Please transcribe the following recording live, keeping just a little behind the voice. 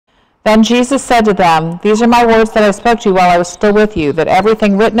Then Jesus said to them, "These are my words that I spoke to you while I was still with you, that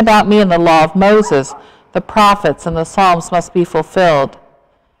everything written about me in the law of Moses, the prophets, and the Psalms must be fulfilled."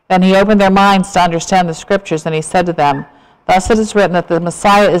 Then he opened their minds to understand the Scriptures, and he said to them, "Thus it is written that the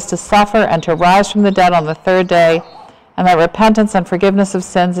Messiah is to suffer and to rise from the dead on the third day, and that repentance and forgiveness of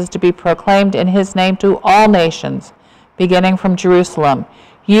sins is to be proclaimed in his name to all nations, beginning from Jerusalem.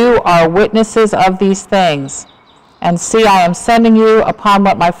 You are witnesses of these things. And see, I am sending you upon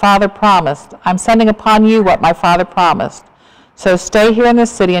what my Father promised. I'm sending upon you what my Father promised. So stay here in this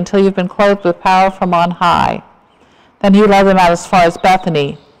city until you've been clothed with power from on high." Then he led them out as far as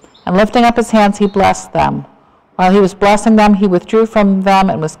Bethany, and lifting up his hands, he blessed them. While he was blessing them, he withdrew from them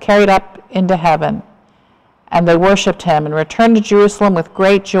and was carried up into heaven. And they worshipped him and returned to Jerusalem with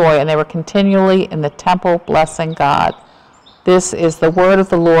great joy, and they were continually in the temple blessing God. This is the word of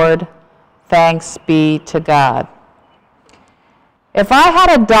the Lord. Thanks be to God. If I had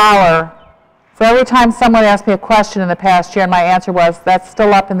 $1 for every time someone asked me a question in the past year and my answer was, "That's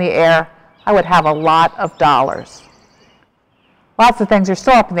still up in the air," I would have a lot of dollars. Lots of things are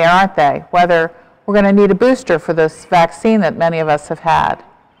still up in the air, aren't they? Whether we're going to need a booster for this vaccine that many of us have had,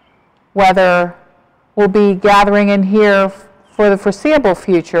 whether we'll be gathering in here for the foreseeable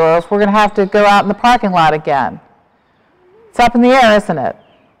future, or if we're going to have to go out in the parking lot again. It's up in the air, isn't it?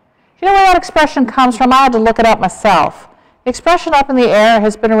 Do you know where that expression comes from? I had to look it up myself. The expression "up in the air"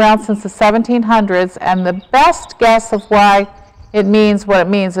 has been around since the 1700s, and the best guess of why it means what it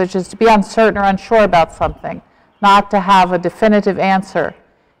means, which is to be uncertain or unsure about something, not to have a definitive answer,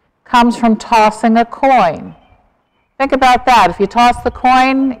 comes from tossing a coin. Think about that. If you toss the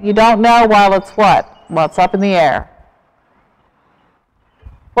coin, you don't know while it's what? Well, it's up in the air.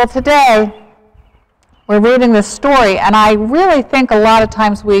 Well, today, we're reading this story, and I really think a lot of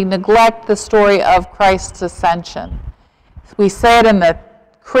times we neglect the story of Christ's ascension. We say it in the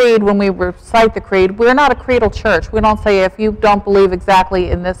creed when we recite the creed. We're not a creedal church. We don't say, if you don't believe exactly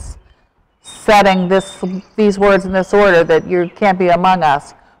in this setting, these words in this order, that you can't be among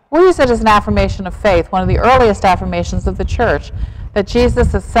us. We use it as an affirmation of faith, one of the earliest affirmations of the church, that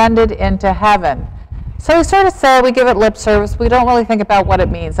Jesus ascended into heaven. So we sort of say, we give it lip service, we don't really think about what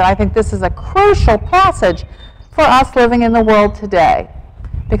it means. And I think this is a crucial passage for us living in the world today.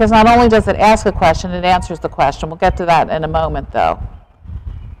 Because not only does it ask a question, it answers the question. We'll get to that in a moment, though.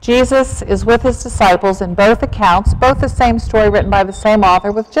 Jesus is with his disciples in both accounts, both the same story written by the same author,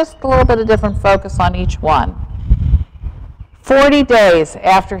 with just a little bit of different focus on each one. 40 days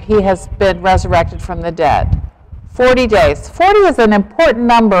after he has been resurrected from the dead. 40 days. 40 is an important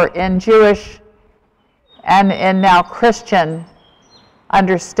number in Jewish and in now Christian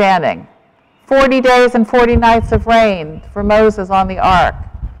understanding. 40 days and 40 nights of rain for Moses on the ark.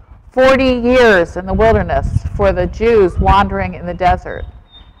 40 years in the wilderness for the Jews wandering in the desert.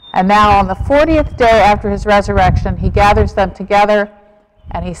 And now on the 40th day after his resurrection, he gathers them together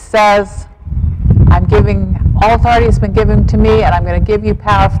and he says, all authority has been given to me, and I'm going to give you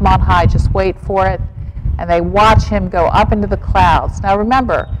power from on high. Just wait for it. And they watch him go up into the clouds. Now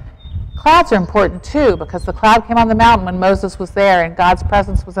remember, clouds are important too, because the cloud came on the mountain when Moses was there, and God's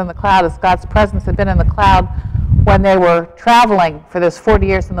presence was in the cloud, as God's presence had been in the cloud when they were traveling for those 40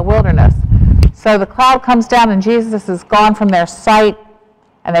 years in the wilderness. So the cloud comes down, and Jesus is gone from their sight,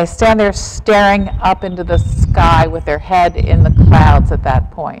 and they stand there staring up into the sky with their head in the clouds at that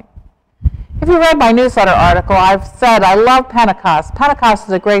point. If you read my newsletter article, I've said I love Pentecost. Pentecost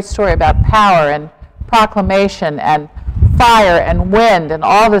is a great story about power and proclamation and fire and wind and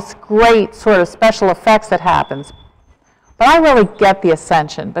all this great sort of special effects that happens. But I really get the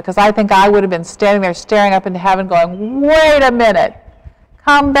ascension, because I think I would have been standing there staring up into heaven going, wait a minute,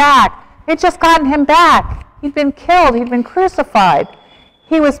 come back. They'd just gotten him back. He'd been killed. He'd been crucified.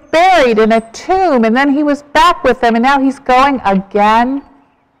 He was buried in a tomb, and then he was back with them, and now he's going again.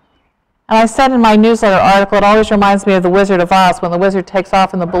 And I said in my newsletter article, it always reminds me of The Wizard of Oz, when the wizard takes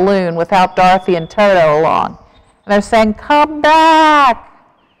off in the balloon without Dorothy and Toto along. And they're saying, come back.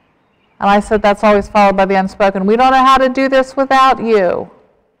 And I said, that's always followed by the unspoken, we don't know how to do this without you.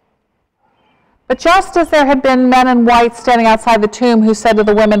 But just as there had been men in white standing outside the tomb who said to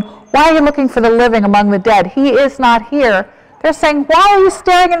the women, why are you looking for the living among the dead? He is not here. They're saying, why are you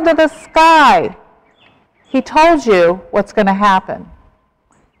staring into the sky? He told you what's going to happen.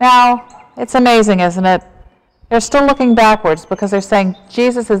 Now, it's amazing, isn't it? They're still looking backwards, because they're saying,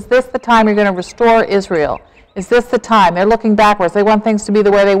 Jesus, is this the time you're going to restore Israel? Is this the time? They're looking backwards. They want things to be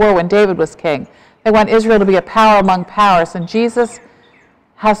the way they were when David was king. They want Israel to be a power among powers. And Jesus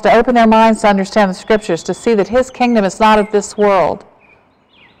has to open their minds to understand the Scriptures, to see that his kingdom is not of this world.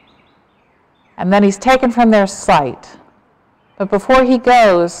 And then he's taken from their sight. But before he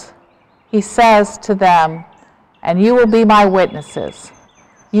goes, he says to them, and you will be my witnesses.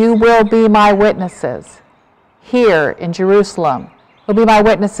 You will be my witnesses here in Jerusalem. You'll be my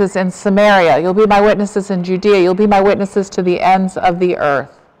witnesses in Samaria. You'll be my witnesses in Judea. You'll be my witnesses to the ends of the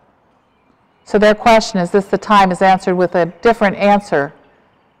earth. So their question, is this the time, is answered with a different answer.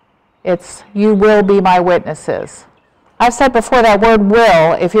 It's, you will be my witnesses. I've said before that word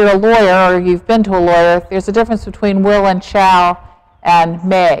will, if you're a lawyer or you've been to a lawyer, there's a difference between will and shall and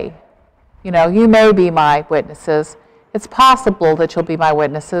may. You know, you may be my witnesses. It's possible that you'll be my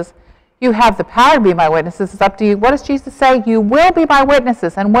witnesses. You have the power to be my witnesses. It's up to you. What does Jesus say? You will be my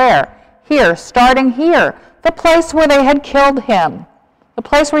witnesses. And where? Here, starting here. The place where they had killed him. The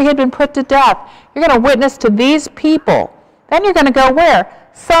place where he had been put to death. You're going to witness to these people. Then you're going to go where?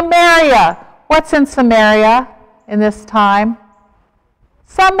 Samaria. What's in Samaria in this time?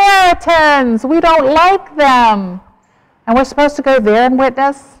 Samaritans. We don't like them. And we're supposed to go there and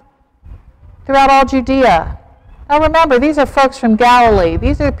witness throughout all Judea. Now remember, these are folks from Galilee.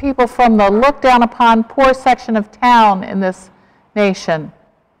 These are people from the looked down upon poor section of town in this nation.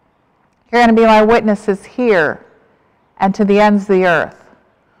 You're going to be my witnesses here and to the ends of the earth.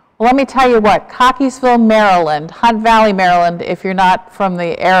 Well, let me tell you what, Cockeysville, Maryland, Hunt Valley, Maryland, if you're not from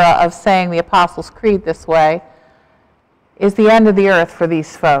the era of saying the Apostles' Creed this way, is the end of the earth for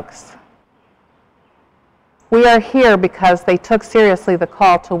these folks. We are here because they took seriously the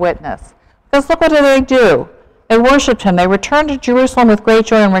call to witness. Because look what they do. They worshipped him. They returned to Jerusalem with great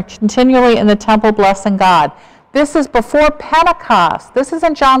joy and were continually in the temple blessing God. This is before Pentecost. This is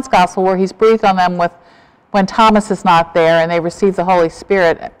in John's Gospel where he's breathed on them when Thomas is not there and they receive the Holy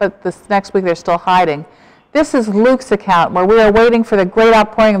Spirit, but this next week they're still hiding. This is Luke's account where we are waiting for the great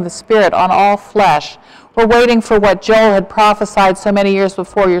outpouring of the Spirit on all flesh. We're waiting for what Joel had prophesied so many years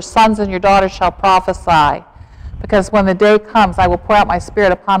before. Your sons and your daughters shall prophesy. Because when the day comes, I will pour out my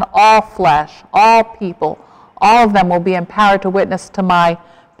Spirit upon all flesh, all people. All of them will be empowered to witness to my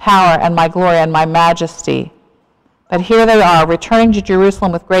power and my glory and my majesty. But here they are, returning to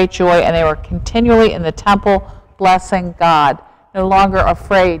Jerusalem with great joy, and they were continually in the temple blessing God, no longer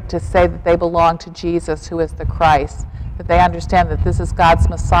afraid to say that they belong to Jesus, who is the Christ, that they understand that this is God's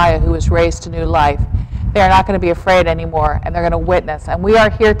Messiah who is raised to new life. They are not going to be afraid anymore, and they're going to witness. And we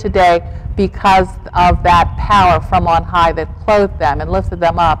are here today because of that power from on high that clothed them and lifted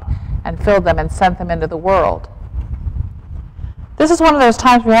them up and filled them and sent them into the world. This is one of those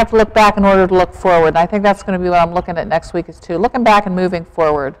times we have to look back in order to look forward. And I think that's going to be what I'm looking at next week is too. Looking back and moving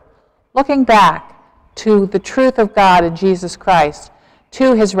forward. Looking back to the truth of God in Jesus Christ,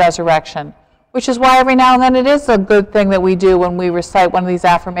 to his resurrection, which is why every now and then it is a good thing that we do when we recite one of these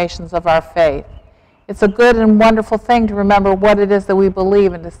affirmations of our faith. It's a good and wonderful thing to remember what it is that we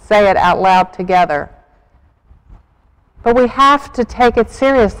believe and to say it out loud together. But we have to take it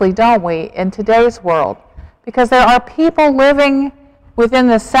seriously, don't we, in today's world? Because there are people living within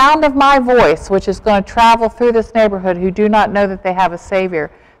the sound of my voice, which is going to travel through this neighborhood, who do not know that they have a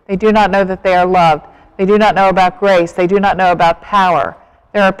Savior. They do not know that they are loved. They do not know about grace. They do not know about power.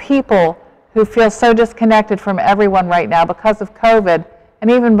 There are people who feel so disconnected from everyone right now because of COVID,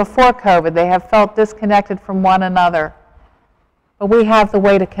 and even before COVID, they have felt disconnected from one another. But we have the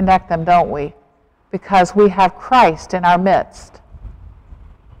way to connect them, don't we? Because we have Christ in our midst.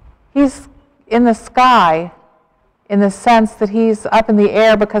 He's in the sky in the sense that he's up in the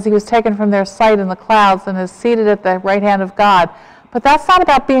air because he was taken from their sight in the clouds and is seated at the right hand of God. But that's not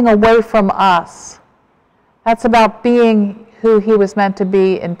about being away from us. That's about being who he was meant to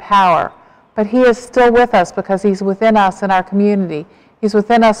be in power. But he is still with us because he's within us in our community. He's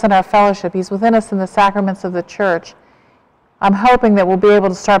within us in our fellowship. He's within us in the sacraments of the church. I'm hoping that we'll be able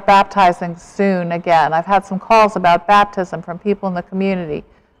to start baptizing soon again. I've had some calls about baptism from people in the community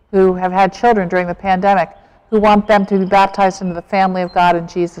who have had children during the pandemic who want them to be baptized into the family of God in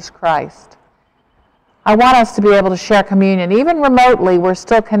Jesus Christ. I want us to be able to share communion. Even remotely, we're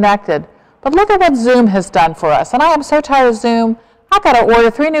still connected. But look at what Zoom has done for us. And I am so tired of Zoom. I've got to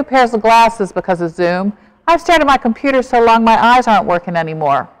order 3 new pairs of glasses because of Zoom. I've stared at my computer so long my eyes aren't working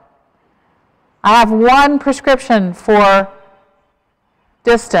anymore. I have 1 prescription for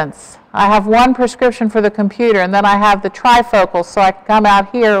distance. I have 1 prescription for the computer, and then I have the trifocal so I can come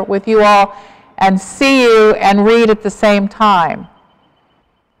out here with you all and see you and read at the same time.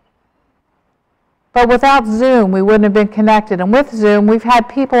 But without Zoom, we wouldn't have been connected. And with Zoom, we've had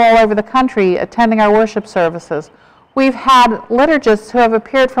people all over the country attending our worship services. We've had liturgists who have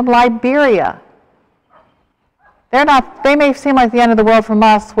appeared from Liberia. They may seem like the end of the world from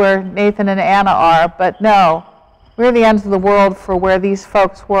us where Nathan and Anna are, but no. We're the ends of the world for where these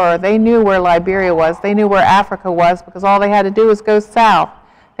folks were. They knew where Liberia was. They knew where Africa was because all they had to do was go south.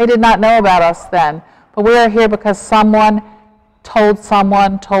 They did not know about us then. But we are here because someone told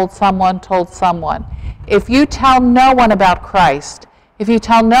someone, told someone, told someone. If you tell no one about Christ, if you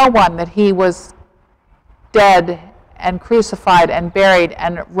tell no one that he was dead and crucified and buried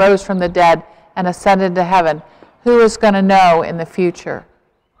and rose from the dead and ascended to heaven, who is going to know in the future?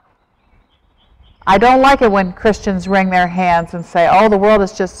 I don't like it when Christians wring their hands and say, oh, the world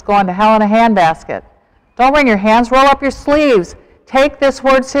is just going to hell in a handbasket. Don't wring your hands, roll up your sleeves. Take this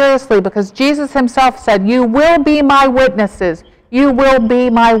word seriously, because Jesus himself said, you will be my witnesses. You will be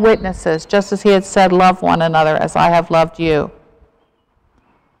my witnesses, just as he had said, love one another as I have loved you.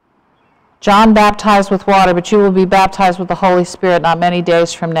 John baptized with water, but you will be baptized with the Holy Spirit not many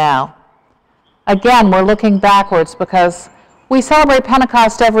days from now. Again, we're looking backwards because we celebrate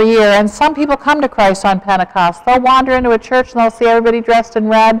Pentecost every year, and some people come to Christ on Pentecost. They'll wander into a church and they'll see everybody dressed in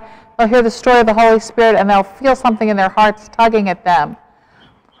red. They'll hear the story of the Holy Spirit and they'll feel something in their hearts tugging at them.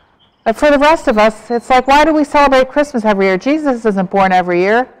 But for the rest of us, it's like, why do we celebrate Christmas every year? Jesus isn't born every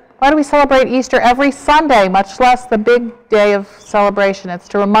year. Why do we celebrate Easter every Sunday, much less the big day of celebration? It's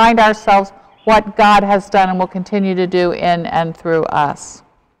to remind ourselves what God has done and will continue to do in and through us.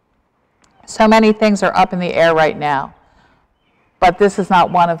 So many things are up in the air right now, but this is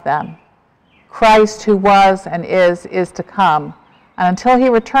not one of them. Christ, who was and is to come. And until he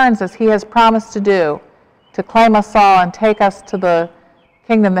returns, as he has promised to do, to claim us all and take us to the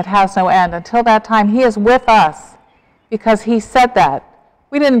kingdom that has no end, until that time, he is with us because he said that.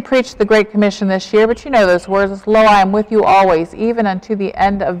 We didn't preach the Great Commission this year, but you know those words. Lo, I am with you always, even unto the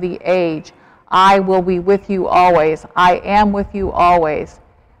end of the age. I will be with you always. I am with you always.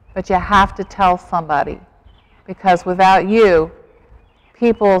 But you have to tell somebody, because without you,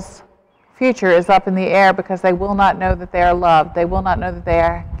 people's future is up in the air because they will not know that they are loved. They will not know that they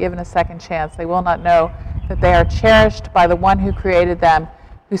are given a second chance. They will not know that they are cherished by the one who created them,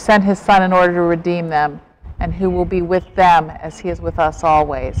 who sent his Son in order to redeem them, and who will be with them as he is with us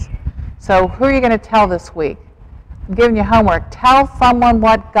always. So who are you going to tell this week? I'm giving you homework. Tell someone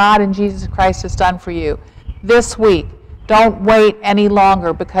what God and Jesus Christ has done for you this week. Don't wait any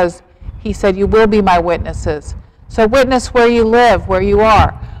longer, because he said you will be my witnesses. So witness where you live, where you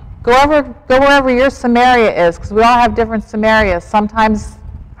are. Go wherever your Samaria is, because we all have different Samarias. Sometimes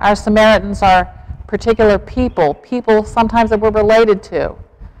our Samaritans are particular people sometimes that we're related to.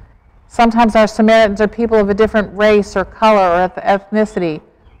 Sometimes our Samaritans are people of a different race or color or ethnicity.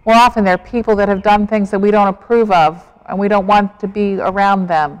 More often they're people that have done things that we don't approve of, and we don't want to be around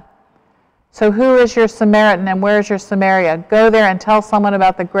them. So who is your Samaritan and where is your Samaria? Go there and tell someone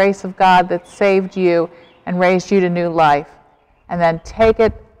about the grace of God that saved you and raised you to new life. And then take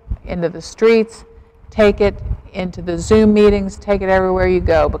it into the streets, take it into the Zoom meetings, take it everywhere you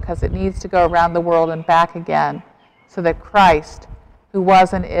go, because it needs to go around the world and back again, so that Christ, who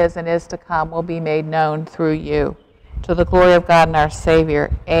was and is to come, will be made known through you. To the glory of God and our Savior.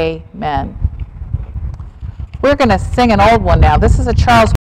 Amen. We're going to sing an old one now. This is a Charles